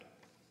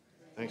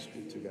Thanks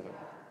be to God.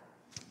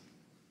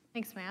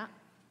 Thanks, Matt.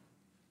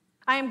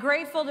 I am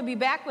grateful to be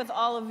back with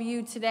all of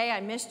you today.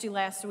 I missed you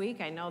last week.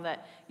 I know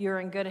that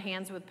you're in good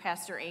hands with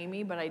Pastor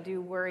Amy, but I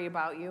do worry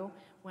about you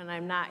when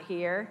I'm not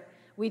here.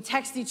 We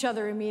text each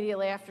other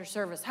immediately after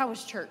service. How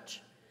was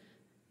church?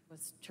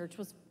 Church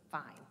was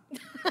fine.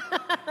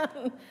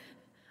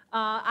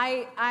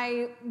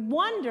 I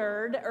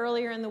wondered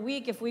earlier in the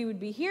week if we would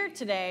be here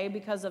today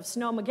because of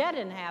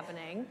Snowmageddon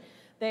happening.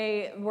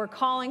 They were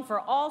calling for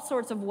all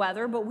sorts of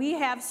weather, but we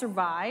have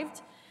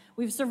survived.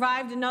 We've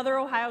survived another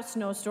Ohio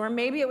snowstorm.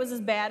 Maybe it was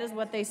as bad as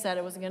what they said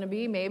it was going to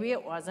be. Maybe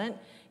it wasn't.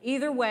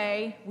 Either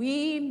way,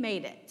 we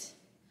made it.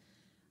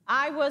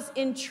 I was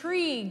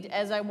intrigued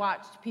as I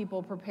watched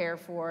people prepare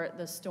for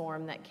the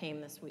storm that came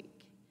this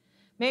week.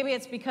 Maybe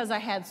it's because I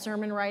had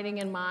sermon writing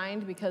in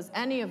mind, because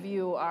any of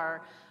you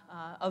are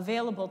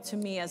available to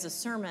me as a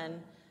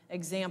sermon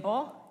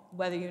example,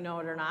 whether you know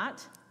it or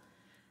not.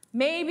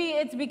 Maybe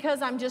it's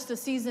because I'm just a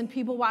seasoned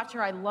people watcher.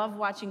 I love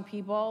watching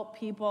people.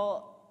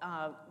 People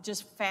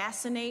just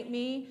fascinate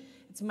me.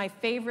 It's my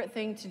favorite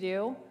thing to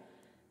do.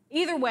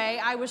 Either way,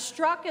 I was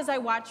struck as I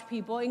watched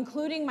people,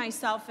 including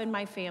myself and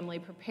my family,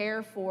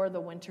 prepare for the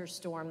winter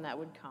storm that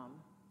would come.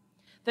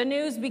 The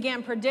news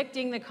began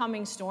predicting the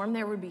coming storm.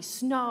 There would be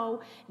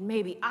snow, and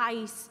maybe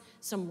ice,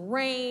 some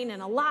rain, and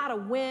a lot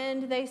of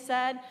wind, they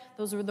said.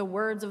 Those were the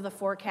words of the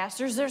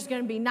forecasters. There's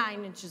going to be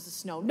 9 inches of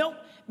snow. Nope.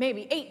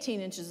 Maybe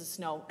 18 inches of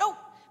snow. Nope.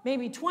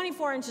 Maybe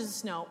 24 inches of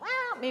snow.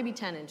 Well, maybe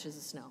 10 inches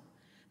of snow.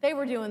 They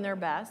were doing their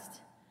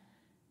best.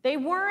 They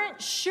weren't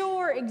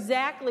sure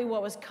exactly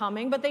what was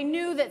coming, but they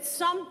knew that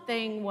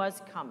something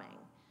was coming.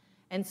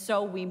 And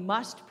so we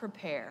must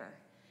prepare.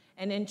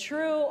 And in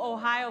true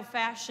Ohio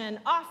fashion,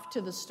 off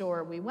to the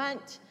store we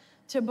went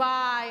to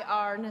buy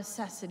our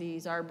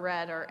necessities, our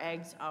bread, our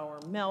eggs, our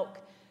milk,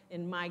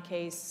 in my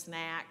case,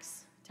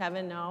 snacks.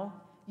 Tevin, no.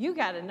 You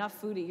got enough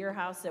food at your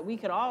house that we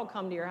could all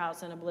come to your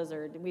house in a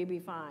blizzard and we'd be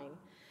fine.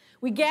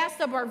 We gassed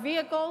up our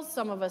vehicles.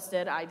 Some of us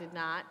did. I did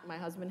not. My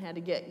husband had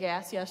to get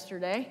gas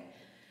yesterday.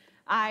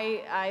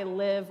 I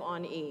live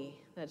on E.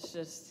 That's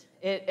just,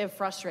 it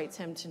frustrates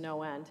him to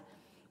no end.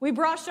 We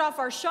brushed off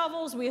our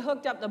shovels. We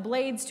hooked up the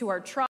blades to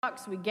our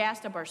trucks. We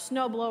gassed up our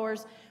snow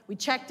blowers. We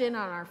checked in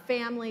on our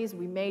families.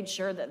 We made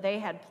sure that they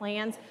had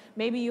plans.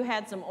 Maybe you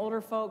had some older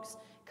folks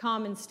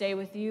come and stay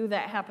with you.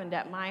 That happened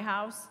at my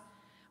house.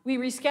 We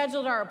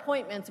rescheduled our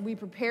appointments. We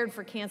prepared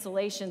for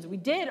cancellations. We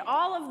did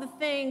all of the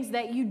things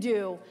that you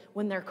do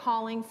when they're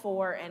calling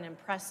for an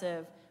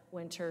impressive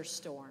winter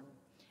storm.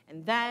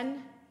 And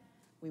then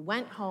we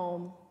went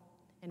home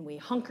and we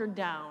hunkered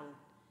down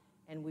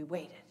and we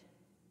waited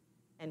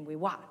and we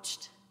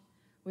watched.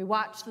 We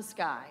watched the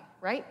sky,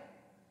 right?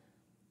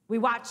 We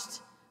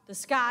watched the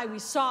sky. We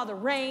saw the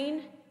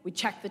rain. We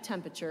checked the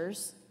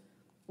temperatures.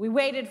 We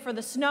waited for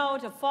the snow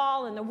to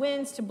fall and the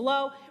winds to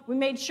blow. We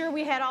made sure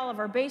we had all of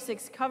our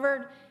basics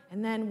covered,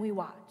 and then we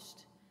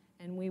watched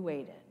and we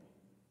waited.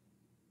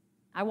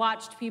 I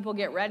watched people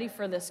get ready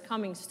for this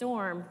coming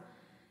storm,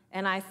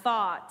 and I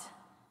thought,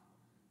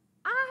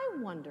 I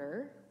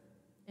wonder,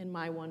 in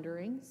my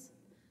wonderings,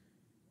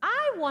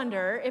 I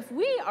wonder if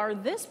we are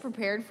this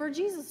prepared for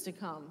Jesus to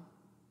come.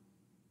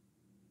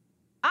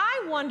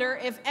 I wonder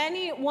if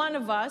any one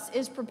of us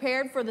is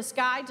prepared for the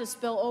sky to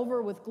spill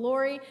over with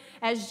glory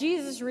as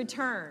Jesus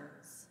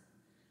returns.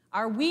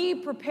 Are we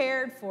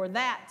prepared for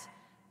that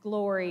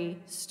glory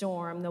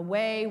storm the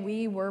way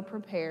we were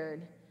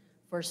prepared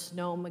for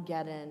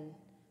Snowmageddon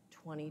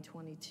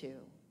 2022?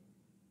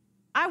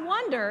 I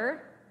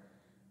wonder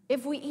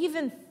if we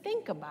even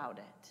think about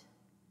it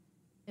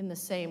in the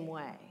same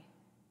way.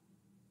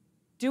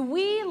 Do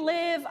we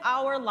live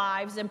our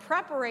lives in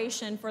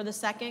preparation for the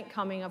second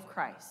coming of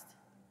Christ?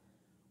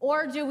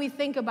 Or do we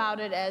think about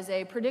it as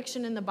a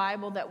prediction in the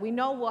Bible that we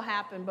know will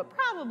happen, but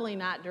probably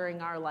not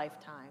during our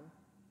lifetime?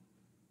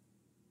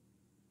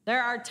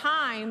 There are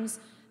times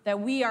that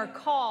we are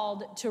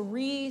called to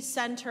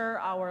recenter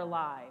our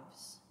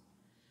lives.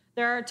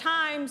 There are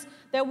times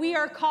that we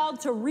are called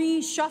to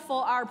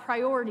reshuffle our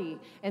priority,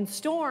 and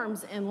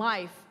storms in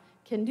life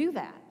can do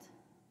that.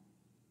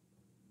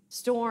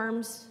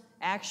 Storms,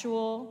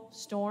 actual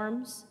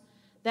storms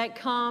that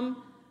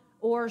come,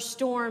 or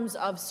storms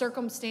of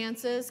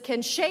circumstances,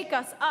 can shake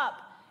us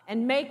up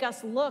and make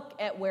us look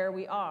at where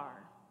we are.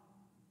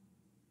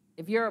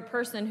 If you're a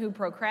person who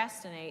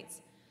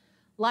procrastinates,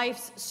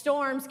 life's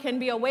storms can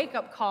be a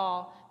wake-up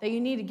call that you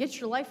need to get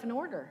your life in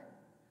order.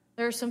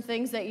 There are some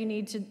things that you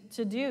need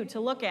to do, to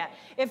look at.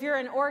 If you're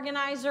an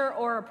organizer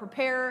or a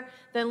preparer,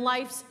 then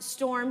life's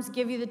storms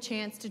give you the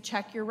chance to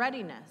check your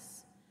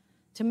readiness,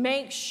 to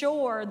make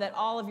sure that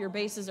all of your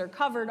bases are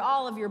covered,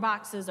 all of your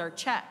boxes are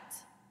checked.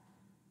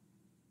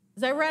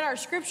 As I read our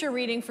scripture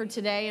reading for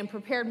today and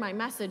prepared my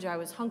message, I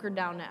was hunkered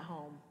down at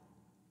home.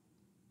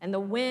 And the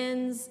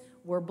winds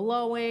were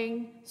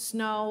blowing,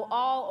 snow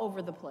all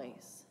over the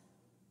place.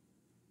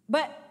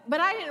 But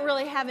I didn't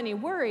really have any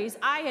worries.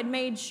 I had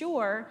made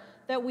sure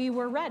that we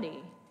were ready,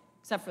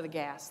 except for the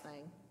gas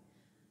thing.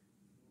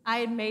 I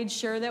had made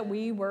sure that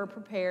we were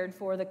prepared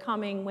for the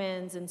coming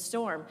winds and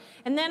storm.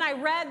 And then I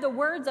read the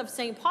words of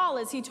St. Paul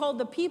as he told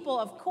the people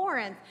of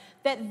Corinth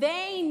that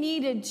they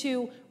needed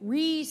to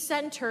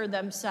recenter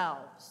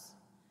themselves.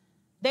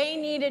 They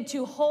needed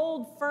to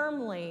hold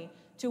firmly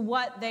to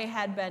what they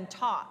had been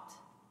taught,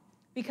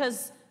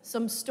 because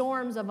some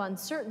storms of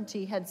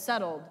uncertainty had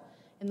settled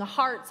in the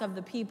hearts of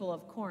the people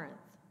of Corinth.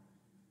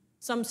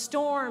 Some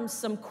storms,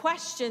 some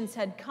questions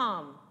had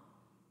come.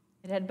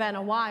 It had been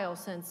a while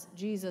since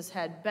Jesus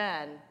had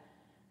been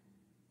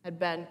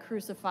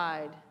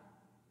crucified,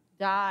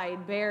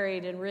 died,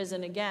 buried, and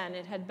risen again.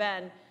 It had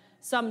been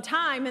some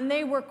time, and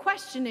they were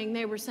questioning.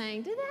 They were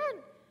saying, did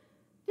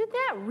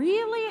that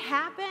really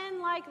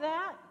happen like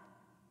that?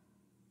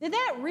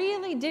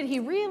 Did he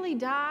really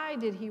die?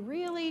 Did he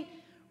really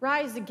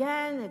rise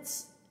again?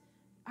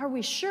 Are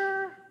we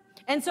sure?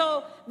 And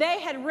so they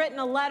had written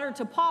a letter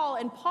to Paul,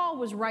 and Paul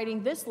was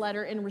writing this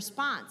letter in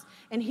response.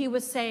 And he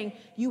was saying,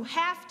 you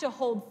have to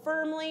hold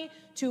firmly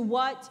to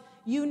what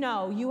you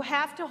know. You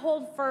have to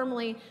hold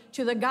firmly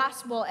to the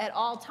gospel at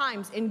all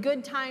times, in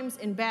good times,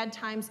 in bad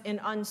times, in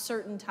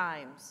uncertain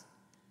times.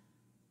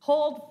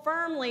 Hold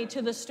firmly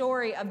to the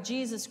story of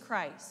Jesus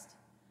Christ,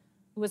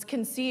 who was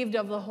conceived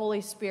of the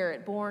Holy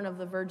Spirit, born of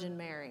the Virgin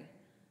Mary,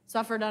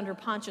 suffered under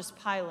Pontius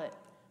Pilate,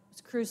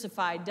 was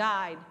crucified,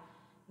 died,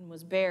 and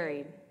was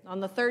buried. On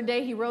the third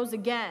day, he rose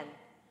again.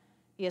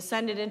 He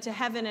ascended into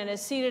heaven and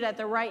is seated at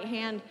the right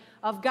hand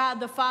of God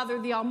the Father,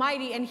 the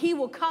Almighty, and he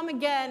will come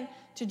again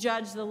to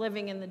judge the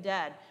living and the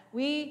dead.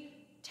 We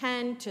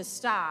tend to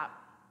stop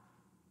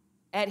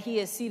at he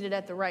is seated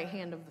at the right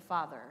hand of the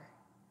Father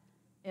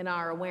in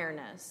our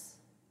awareness,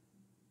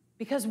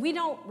 because we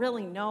don't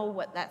really know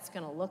what that's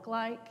going to look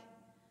like,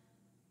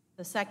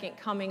 the second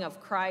coming of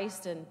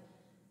Christ, and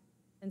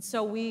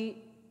so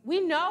we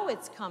know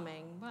it's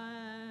coming, but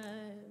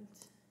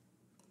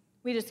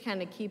we just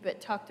kind of keep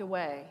it tucked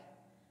away.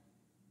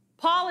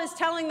 Paul is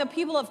telling the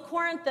people of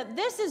Corinth that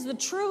this is the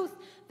truth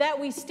that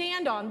we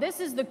stand on. This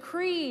is the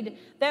creed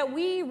that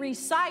we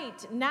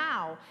recite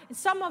now. And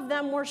some of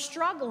them were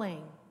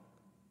struggling.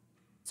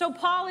 So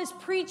Paul is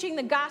preaching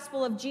the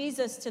gospel of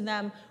Jesus to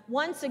them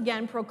once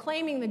again,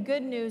 proclaiming the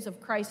good news of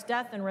Christ's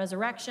death and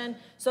resurrection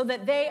so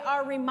that they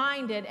are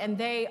reminded and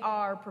they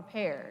are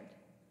prepared.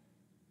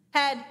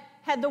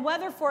 Had the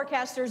weather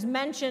forecasters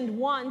mentioned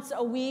once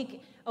a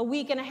week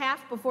and a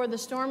half before the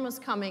storm was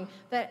coming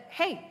that,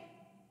 hey,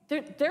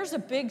 there's a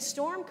big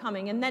storm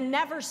coming, and then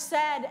never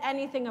said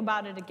anything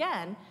about it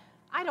again,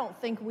 I don't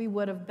think we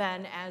would have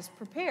been as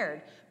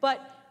prepared.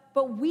 But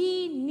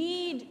we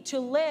need to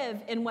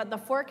live in what the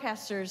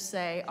forecasters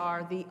say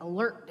are the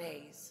alert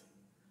days.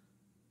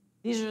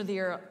 These are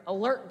the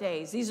alert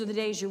days. These are the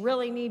days you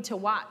really need to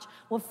watch.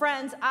 Well,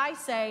 friends, I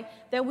say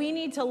that we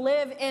need to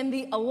live in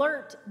the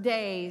alert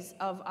days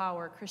of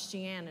our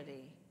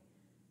Christianity.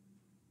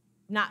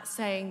 Not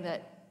saying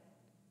that,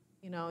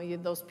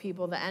 those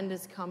people, the end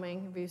is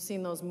coming. Have you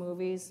seen those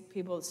movies?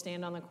 People that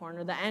stand on the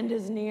corner, the end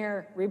is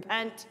near,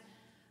 repent.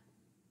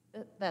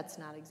 That's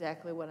not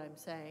exactly what I'm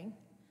saying.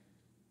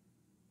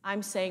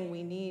 I'm saying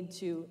we need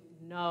to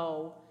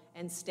know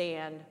and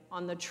stand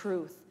on the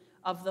truth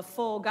of the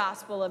full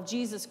gospel of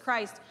Jesus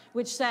Christ,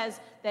 which says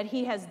that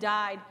he has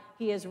died,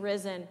 he has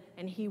risen,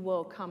 and he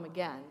will come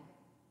again.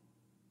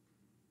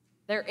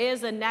 There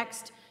is a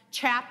next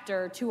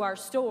chapter to our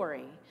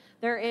story.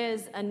 There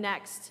is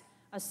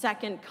a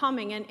second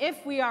coming. And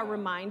if we are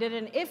reminded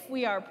and if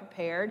we are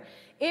prepared,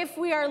 if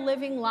we are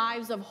living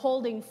lives of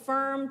holding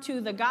firm to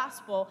the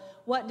gospel,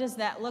 what does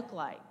that look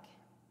like?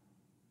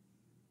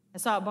 I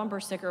saw a bumper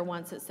sticker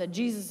once that said,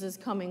 Jesus is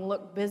coming,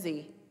 look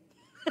busy.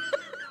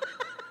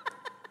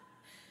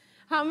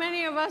 How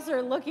many of us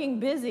are looking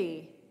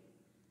busy?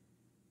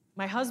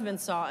 My husband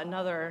saw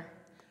another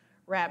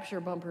Rapture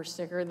bumper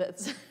sticker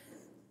that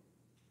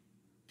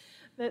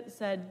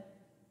said,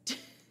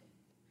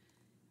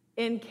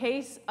 in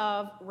case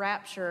of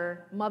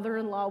rapture,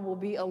 mother-in-law will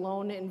be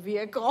alone in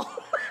vehicle.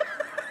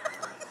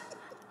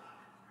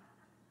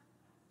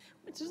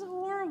 Which is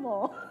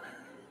horrible.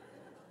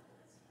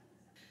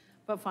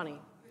 But funny.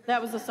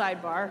 That was a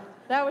sidebar.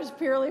 That was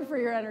purely for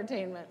your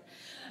entertainment.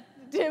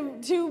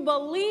 To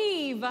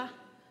believe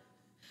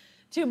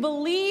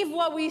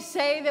what we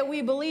say that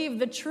we believe,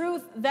 the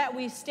truth that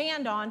we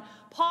stand on,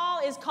 Paul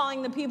is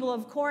calling the people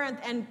of Corinth,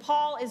 and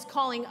Paul is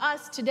calling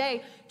us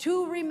today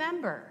to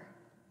remember.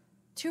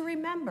 To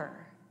remember.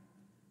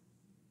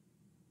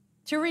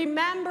 To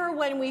remember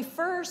when we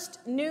first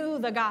knew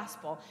the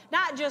gospel,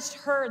 not just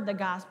heard the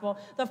gospel,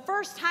 the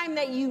first time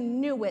that you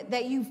knew it,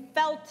 that you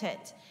felt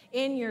it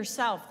in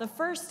yourself, the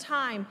first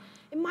time.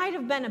 It might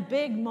have been a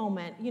big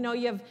moment.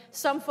 You have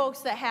some folks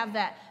that have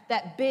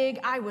that big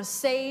I was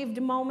saved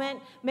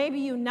moment. Maybe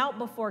you knelt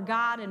before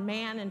God and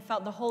man and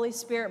felt the Holy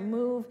Spirit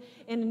move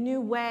in a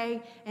new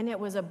way, and it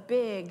was a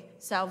big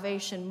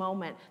salvation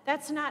moment.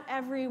 That's not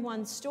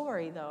everyone's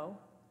story, though.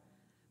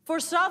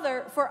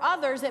 For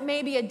others, it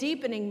may be a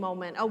deepening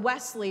moment, a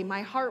Wesley,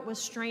 my heart was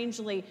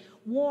strangely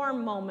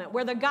warm moment,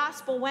 where the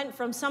gospel went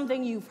from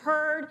something you've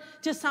heard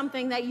to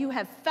something that you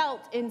have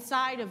felt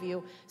inside of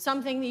you,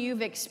 something that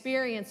you've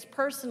experienced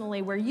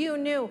personally, where you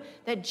knew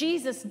that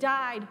Jesus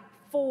died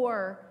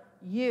for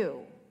you.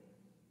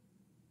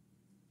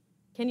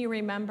 Can you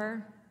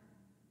remember?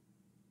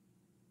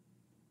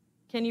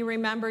 Can you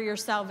remember your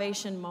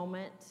salvation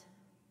moment?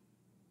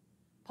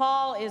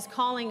 Paul is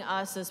calling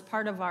us as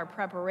part of our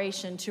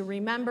preparation to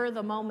remember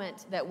the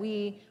moment that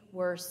we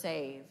were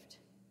saved,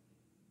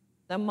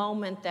 the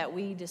moment that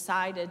we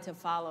decided to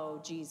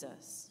follow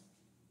Jesus.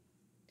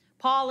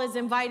 Paul is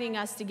inviting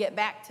us to get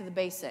back to the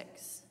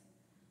basics,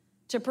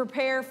 to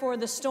prepare for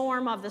the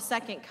storm of the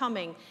second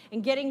coming.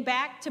 And getting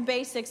back to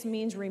basics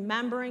means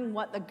remembering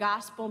what the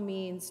gospel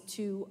means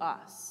to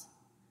us.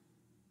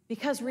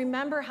 Because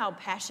remember how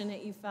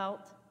passionate you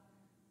felt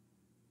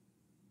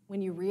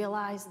when you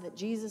realized that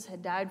Jesus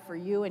had died for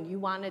you and you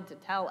wanted to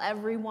tell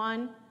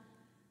everyone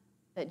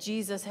that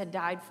Jesus had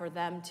died for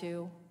them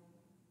too.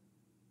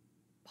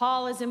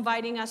 Paul is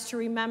inviting us to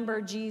remember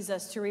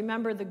Jesus, to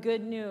remember the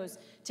good news,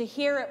 to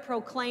hear it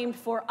proclaimed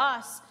for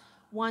us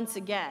once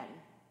again.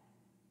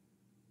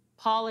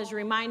 Paul is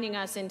reminding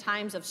us in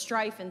times of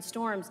strife and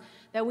storms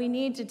that we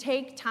need to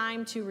take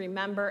time to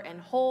remember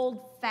and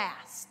hold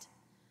fast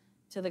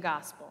to the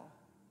gospel.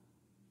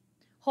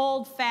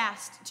 Hold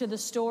fast to the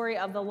story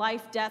of the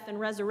life, death, and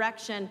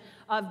resurrection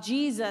of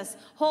Jesus.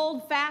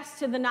 Hold fast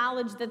to the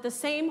knowledge that the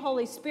same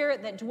Holy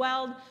Spirit that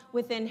dwelled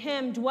within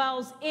him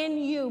dwells in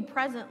you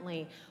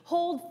presently.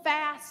 Hold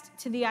fast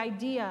to the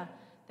idea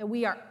that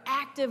we are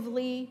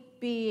actively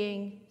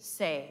being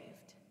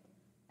saved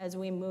as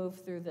we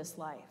move through this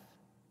life.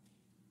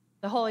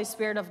 The Holy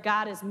Spirit of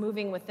God is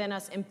moving within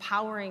us,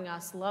 empowering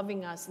us,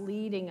 loving us,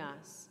 leading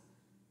us.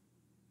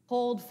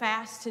 Hold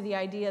fast to the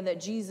idea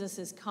that Jesus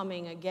is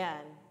coming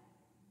again.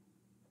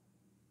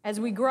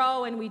 As we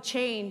grow and we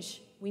change,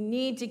 we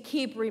need to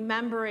keep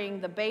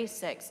remembering the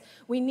basics.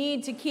 We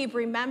need to keep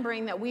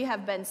remembering that we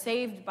have been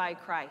saved by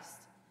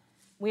Christ.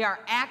 We are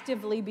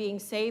actively being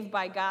saved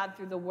by God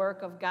through the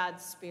work of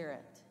God's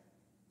Spirit.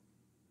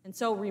 And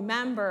so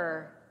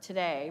remember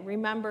today,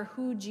 remember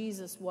who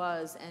Jesus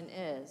was and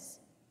is.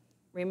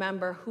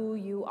 Remember who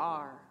you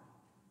are.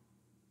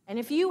 And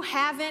if you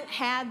haven't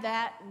had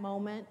that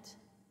moment,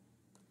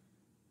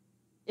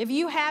 if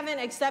you haven't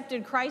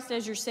accepted Christ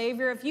as your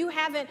Savior, if you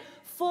haven't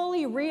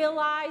fully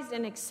realized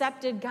and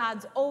accepted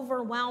God's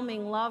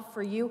overwhelming love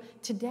for you,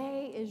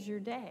 today is your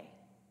day.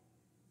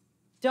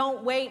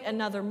 Don't wait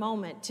another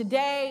moment.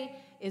 Today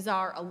is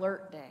our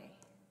alert day.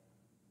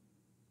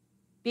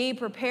 Be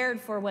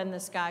prepared for when the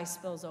sky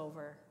spills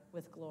over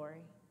with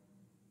glory.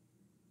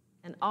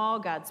 And all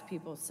God's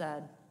people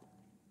said,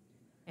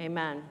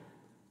 amen.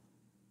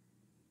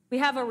 We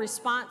have a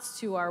response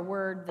to our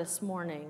word this morning.